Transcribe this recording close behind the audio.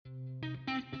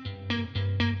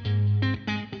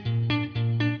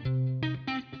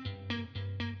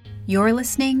You're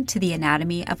listening to The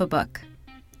Anatomy of a Book,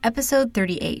 Episode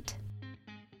 38.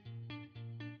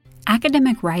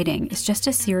 Academic writing is just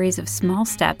a series of small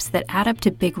steps that add up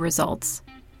to big results.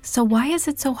 So why is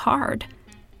it so hard?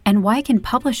 And why can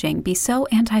publishing be so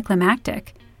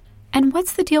anticlimactic? And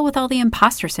what's the deal with all the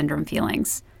imposter syndrome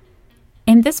feelings?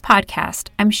 In this podcast,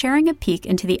 I'm sharing a peek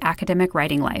into the academic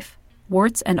writing life,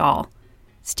 warts and all.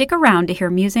 Stick around to hear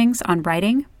musings on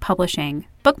writing, publishing,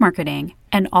 book marketing,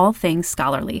 and all things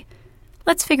scholarly.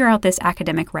 Let's figure out this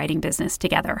academic writing business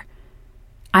together.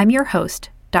 I'm your host,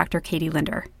 Dr. Katie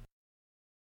Linder.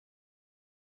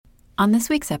 On this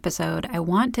week's episode, I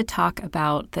want to talk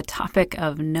about the topic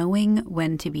of knowing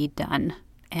when to be done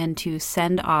and to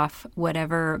send off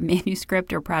whatever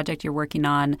manuscript or project you're working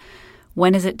on.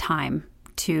 When is it time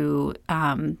to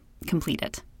complete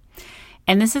it?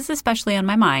 And this is especially on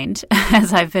my mind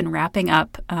as I've been wrapping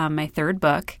up my third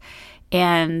book,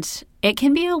 and it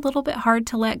can be a little bit hard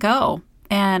to let go.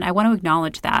 And I want to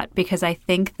acknowledge that because I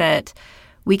think that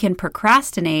we can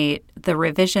procrastinate the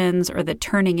revisions or the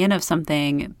turning in of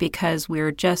something because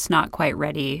we're just not quite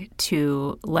ready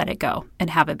to let it go and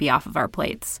have it be off of our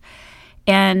plates.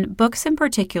 And books in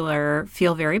particular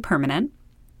feel very permanent.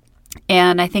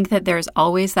 And I think that there's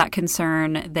always that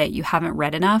concern that you haven't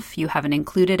read enough, you haven't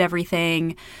included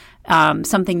everything,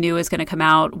 something new is going to come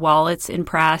out while it's in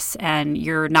press and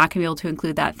you're not going to be able to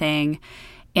include that thing.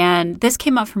 And this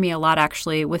came up for me a lot,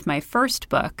 actually, with my first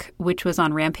book, which was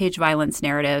on rampage violence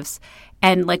narratives.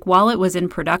 And while it was in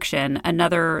production,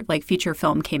 another feature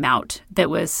film came out that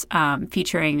was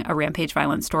featuring a rampage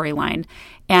violence storyline.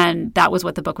 And that was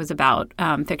what the book was about,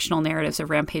 fictional narratives of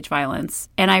rampage violence.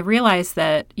 And I realized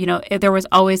that, there was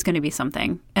always going to be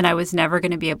something, and I was never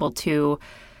going to be able to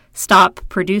stop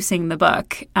producing the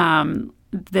book.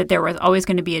 That there was always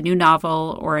going to be a new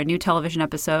novel or a new television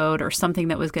episode or something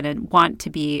that was going to want to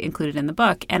be included in the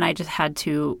book. And I just had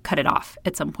to cut it off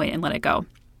at some point and let it go.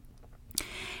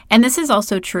 And this is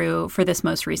also true for this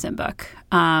most recent book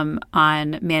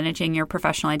on managing your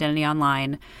professional identity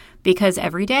online, because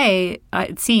every day,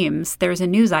 it seems, there's a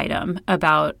news item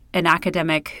about an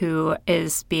academic who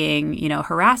is being,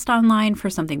 harassed online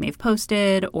for something they've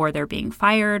posted, or they're being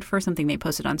fired for something they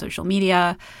posted on social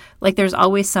media. There's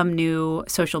always some new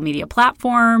social media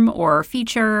platform or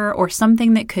feature or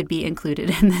something that could be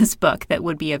included in this book that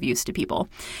would be of use to people.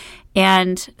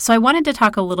 And so I wanted to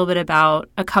talk a little bit about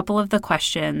a couple of the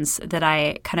questions that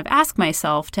I kind of ask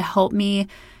myself to help me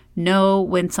know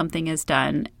when something is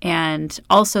done, and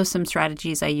also some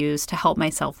strategies I use to help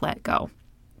myself let go.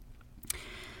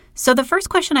 So the first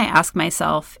question I ask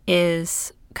myself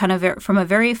is kind of from a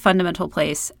very fundamental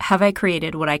place: have I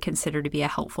created what I consider to be a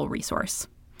helpful resource?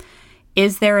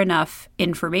 Is there enough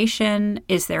information?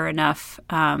 Is there enough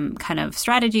kind of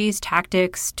strategies,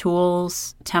 tactics,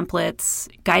 tools, templates,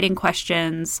 guiding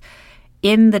questions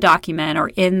in the document or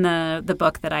in the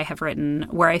book that I have written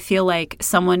where I feel like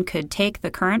someone could take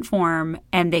the current form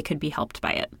and they could be helped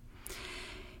by it?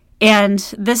 And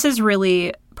this is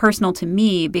really personal to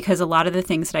me because a lot of the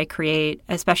things that I create,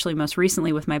 especially most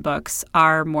recently with my books,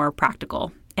 are more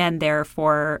practical. And they're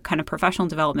for kind of professional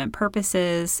development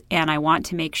purposes. And I want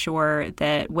to make sure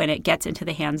that when it gets into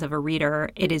the hands of a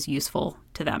reader, it is useful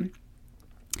to them.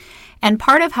 And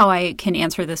part of how I can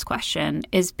answer this question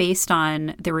is based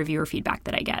on the reviewer feedback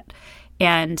that I get.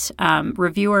 And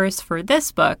reviewers for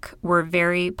this book were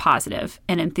very positive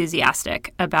and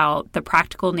enthusiastic about the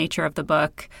practical nature of the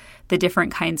book, the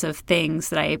different kinds of things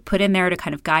that I put in there to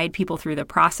kind of guide people through the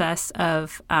process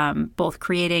of both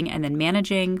creating and then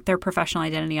managing their professional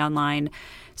identity online.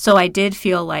 So I did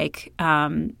feel like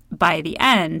by the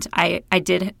end, I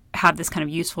did have this kind of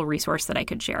useful resource that I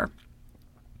could share.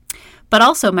 But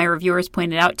also my reviewers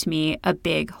pointed out to me a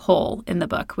big hole in the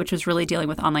book, which was really dealing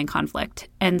with online conflict.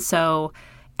 And so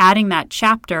adding that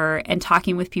chapter and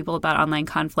talking with people about online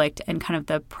conflict and kind of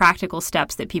the practical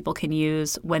steps that people can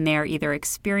use when they're either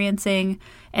experiencing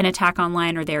an attack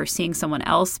online or they're seeing someone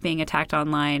else being attacked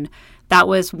online, that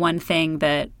was one thing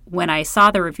that when I saw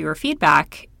the reviewer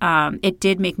feedback, it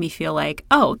did make me feel like,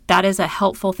 oh, that is a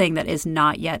helpful thing that is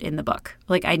not yet in the book.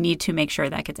 I need to make sure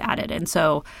that gets added. And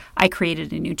so I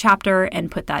created a new chapter and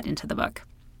put that into the book.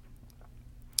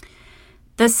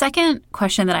 The second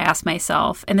question that I asked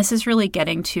myself, and this is really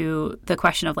getting to the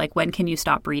question of when can you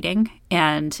stop reading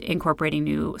and incorporating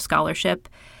new scholarship,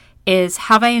 is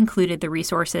have I included the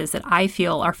resources that I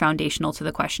feel are foundational to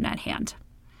the question at hand?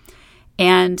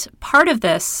 And part of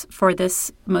this, for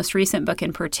this most recent book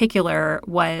in particular,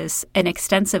 was an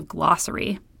extensive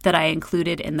glossary that I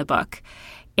included in the book.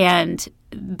 And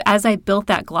as I built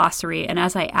that glossary and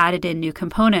as I added in new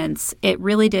components, it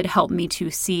really did help me to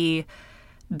see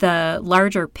the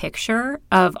larger picture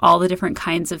of all the different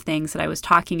kinds of things that I was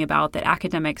talking about that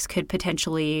academics could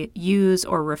potentially use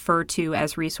or refer to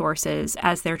as resources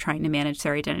as they're trying to manage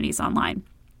their identities online.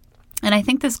 And I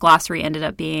think this glossary ended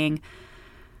up being,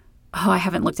 I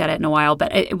haven't looked at it in a while,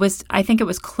 but I think it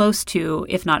was close to,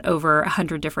 if not over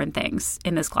 100 different things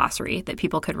in this glossary that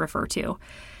people could refer to.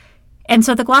 And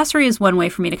so the glossary is one way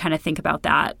for me to kind of think about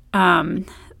that.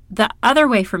 The other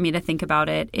way for me to think about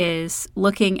it is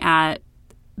looking at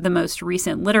the most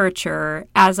recent literature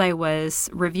as I was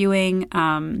reviewing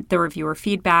the reviewer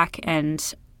feedback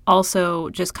and also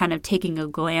just kind of taking a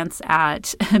glance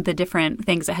at the different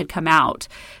things that had come out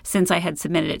since I had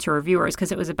submitted it to reviewers,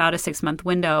 because it was about a 6-month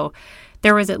window.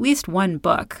 There was at least one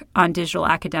book on digital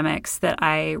academics that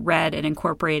I read and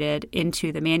incorporated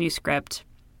into the manuscript.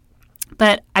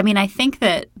 But I mean, I think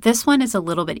that this one is a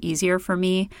little bit easier for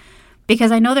me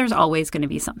because I know there's always going to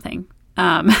be something.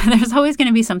 There's always going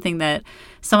to be something that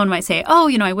someone might say,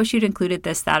 I wish you'd included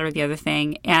this, that, or the other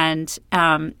thing. And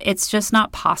it's just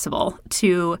not possible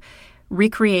to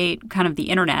recreate kind of the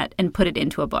internet and put it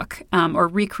into a book, or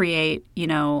recreate,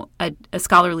 a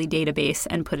scholarly database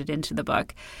and put it into the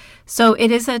book. So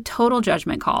it is a total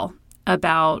judgment call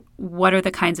about what are the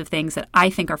kinds of things that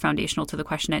I think are foundational to the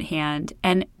question at hand.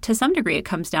 And to some degree, it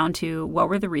comes down to what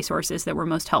were the resources that were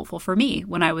most helpful for me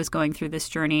when I was going through this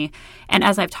journey. And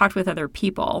as I've talked with other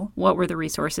people, what were the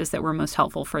resources that were most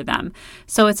helpful for them?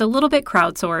 So it's a little bit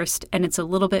crowdsourced, and it's a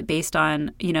little bit based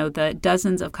on, the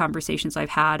dozens of conversations I've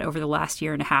had over the last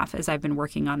year and a half as I've been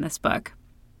working on this book.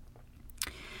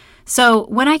 So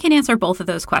when I can answer both of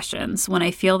those questions, when I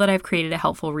feel that I've created a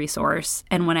helpful resource,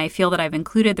 and when I feel that I've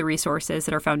included the resources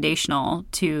that are foundational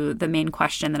to the main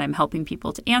question that I'm helping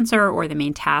people to answer or the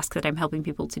main task that I'm helping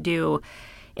people to do,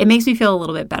 it makes me feel a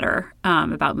little bit better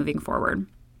about moving forward.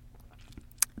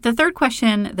 The third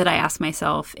question that I ask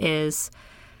myself is,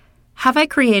 have I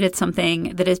created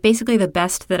something that is basically the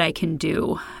best that I can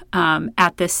do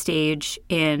at this stage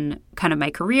in kind of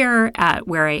my career, at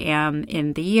where I am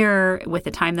in the year, with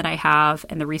the time that I have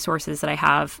and the resources that I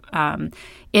have?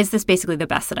 Is this basically the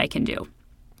best that I can do?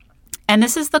 And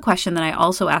this is the question that I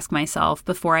also ask myself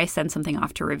before I send something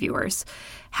off to reviewers.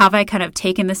 Have I kind of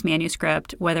taken this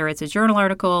manuscript, whether it's a journal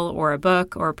article or a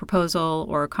book or a proposal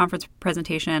or a conference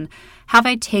presentation, have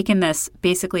I taken this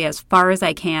basically as far as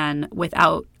I can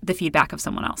without the feedback of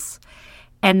someone else?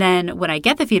 And then when I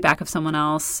get the feedback of someone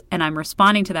else and I'm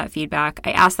responding to that feedback,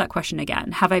 I ask that question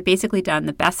again. Have I basically done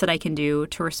the best that I can do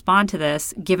to respond to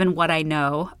this, given what I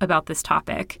know about this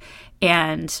topic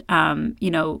and,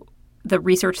 the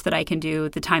research that I can do,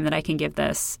 the time that I can give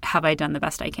this, have I done the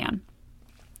best I can?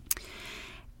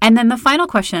 And then the final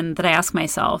question that I ask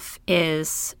myself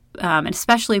is, and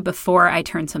especially before I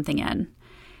turn something in,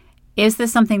 is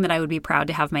this something that I would be proud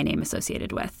to have my name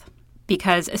associated with?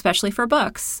 Because especially for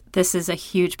books, this is a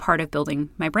huge part of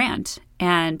building my brand.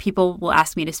 And people will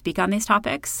ask me to speak on these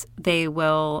topics. They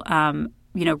will,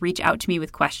 reach out to me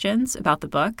with questions about the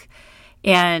book.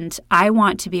 And I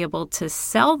want to be able to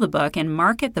sell the book and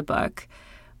market the book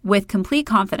with complete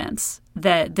confidence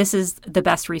that this is the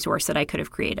best resource that I could have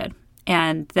created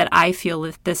and that I feel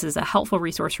that this is a helpful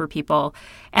resource for people.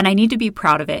 And I need to be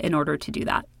proud of it in order to do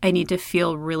that. I need to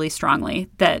feel really strongly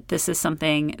that this is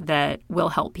something that will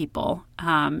help people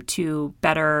to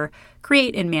better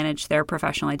create and manage their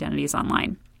professional identities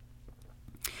online.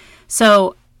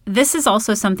 So this is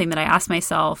also something that I ask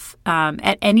myself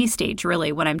at any stage,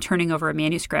 really, when I'm turning over a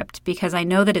manuscript, because I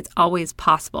know that it's always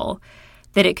possible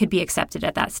that it could be accepted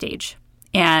at that stage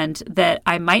and that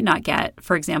I might not get,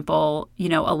 for example,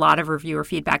 a lot of reviewer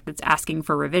feedback that's asking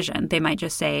for revision. They might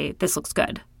just say, this looks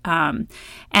good. And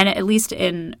at least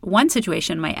in one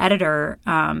situation, my editor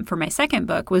for my second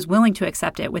book was willing to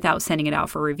accept it without sending it out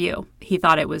for review. He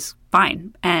thought it was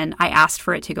fine. And I asked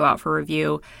for it to go out for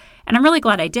review. And I'm really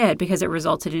glad I did, because it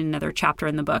resulted in another chapter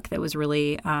in the book that was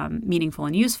really meaningful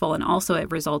and useful. And also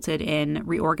it resulted in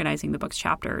reorganizing the book's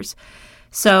chapters.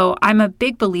 So I'm a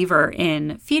big believer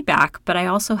in feedback, but I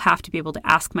also have to be able to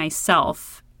ask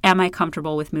myself, am I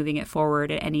comfortable with moving it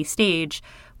forward at any stage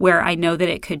where I know that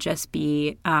it could just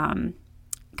be kind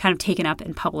of taken up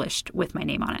and published with my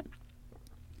name on it?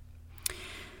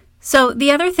 So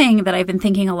the other thing that I've been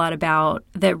thinking a lot about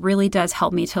that really does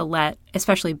help me to let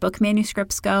especially book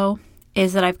manuscripts go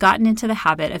is that I've gotten into the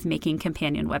habit of making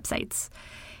companion websites.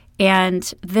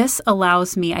 And this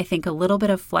allows me, I think, a little bit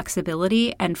of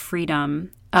flexibility and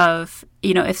freedom of,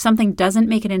 if something doesn't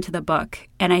make it into the book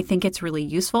and I think it's really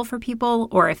useful for people,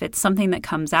 or if it's something that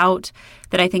comes out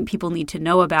that I think people need to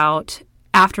know about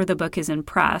after the book is in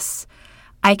press,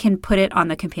 I can put it on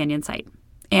the companion site.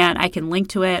 and I can link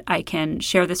to it. I can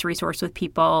share this resource with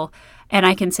people, and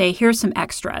I can say, here's some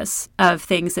extras of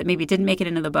things that maybe didn't make it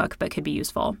into the book but could be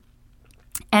useful.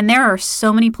 And there are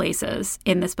so many places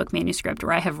in this book manuscript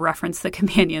where I have referenced the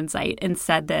companion site and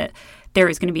said that there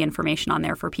is going to be information on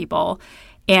there for people.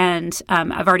 And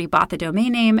I've already bought the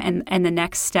domain name, and the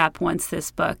next step once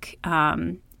this book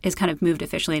is kind of moved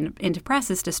officially into press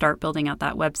is to start building out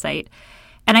that website.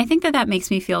 And I think that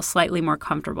makes me feel slightly more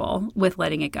comfortable with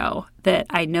letting it go, that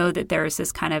I know that there is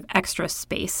this kind of extra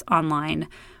space online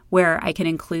where I can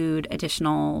include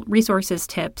additional resources,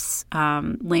 tips,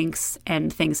 links,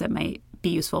 and things that might be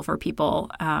useful for people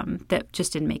that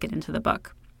just didn't make it into the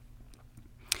book.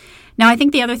 Now, I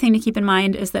think the other thing to keep in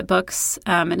mind is that books,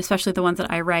 and especially the ones that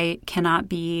I write, cannot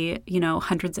be,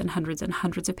 hundreds and hundreds and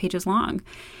hundreds of pages long.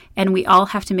 And we all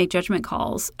have to make judgment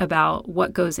calls about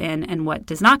what goes in and what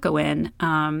does not go in.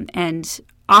 And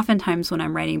oftentimes when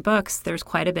I'm writing books, there's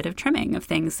quite a bit of trimming of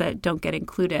things that don't get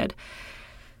included.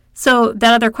 So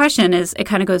that other question is, it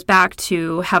kind of goes back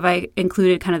to, have I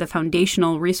included kind of the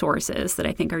foundational resources that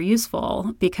I think are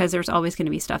useful? Because there's always going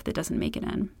to be stuff that doesn't make it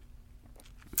in.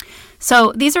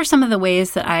 So these are some of the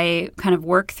ways that I kind of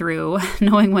work through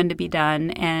knowing when to be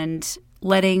done and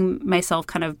letting myself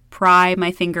kind of pry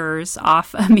my fingers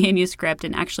off a manuscript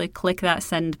and actually click that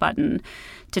send button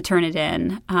to turn it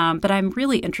in. But I'm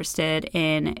really interested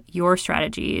in your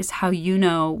strategies, how you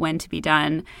know when to be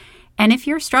done. And if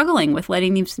you're struggling with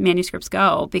letting these manuscripts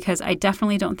go, because I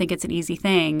definitely don't think it's an easy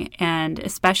thing, and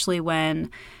especially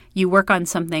when you work on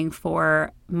something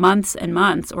for months and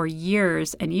months or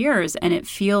years and years, and it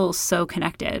feels so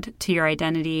connected to your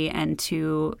identity and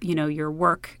to, your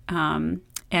work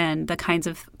and the kinds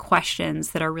of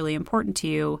questions that are really important to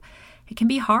you, it can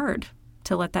be hard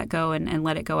to let that go and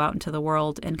let it go out into the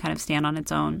world and kind of stand on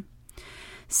its own.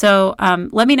 So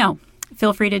let me know.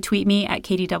 Feel free to tweet me at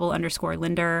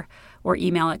Katie_Linder or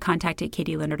email at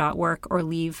contact@katielinder.work or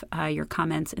leave your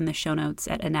comments in the show notes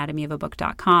at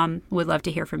anatomyofabook.com. Would love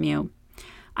to hear from you.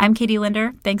 I'm Katie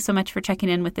Linder. Thanks so much for checking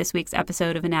in with this week's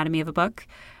episode of Anatomy of a Book.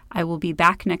 I will be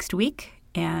back next week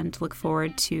and look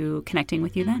forward to connecting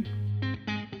with you then.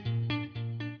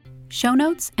 Show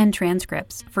notes and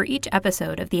transcripts for each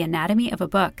episode of The Anatomy of a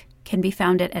Book can be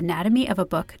found at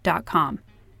anatomyofabook.com.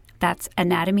 That's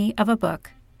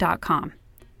anatomyofabook.com.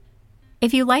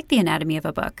 If you like The Anatomy of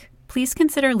a Book, please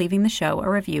consider leaving the show a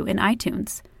review in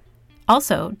iTunes.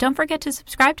 Also, don't forget to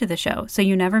subscribe to the show so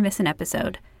you never miss an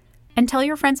episode. And tell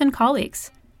your friends and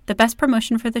colleagues. The best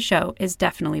promotion for the show is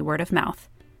definitely word of mouth.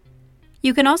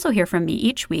 You can also hear from me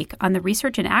each week on the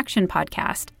Research in Action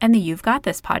podcast and the You've Got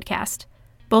This podcast.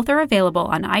 Both are available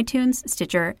on iTunes,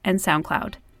 Stitcher, and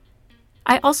SoundCloud.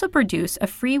 I also produce a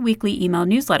free weekly email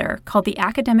newsletter called The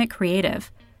Academic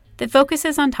Creative that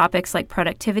focuses on topics like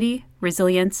productivity,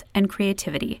 resilience, and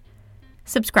creativity.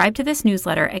 Subscribe to this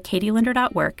newsletter at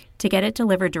katielinder.work to get it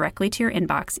delivered directly to your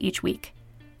inbox each week.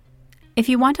 If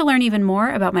you want to learn even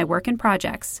more about my work and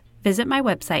projects, visit my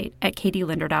website at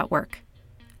katielinder.work.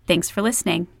 Thanks for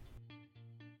listening.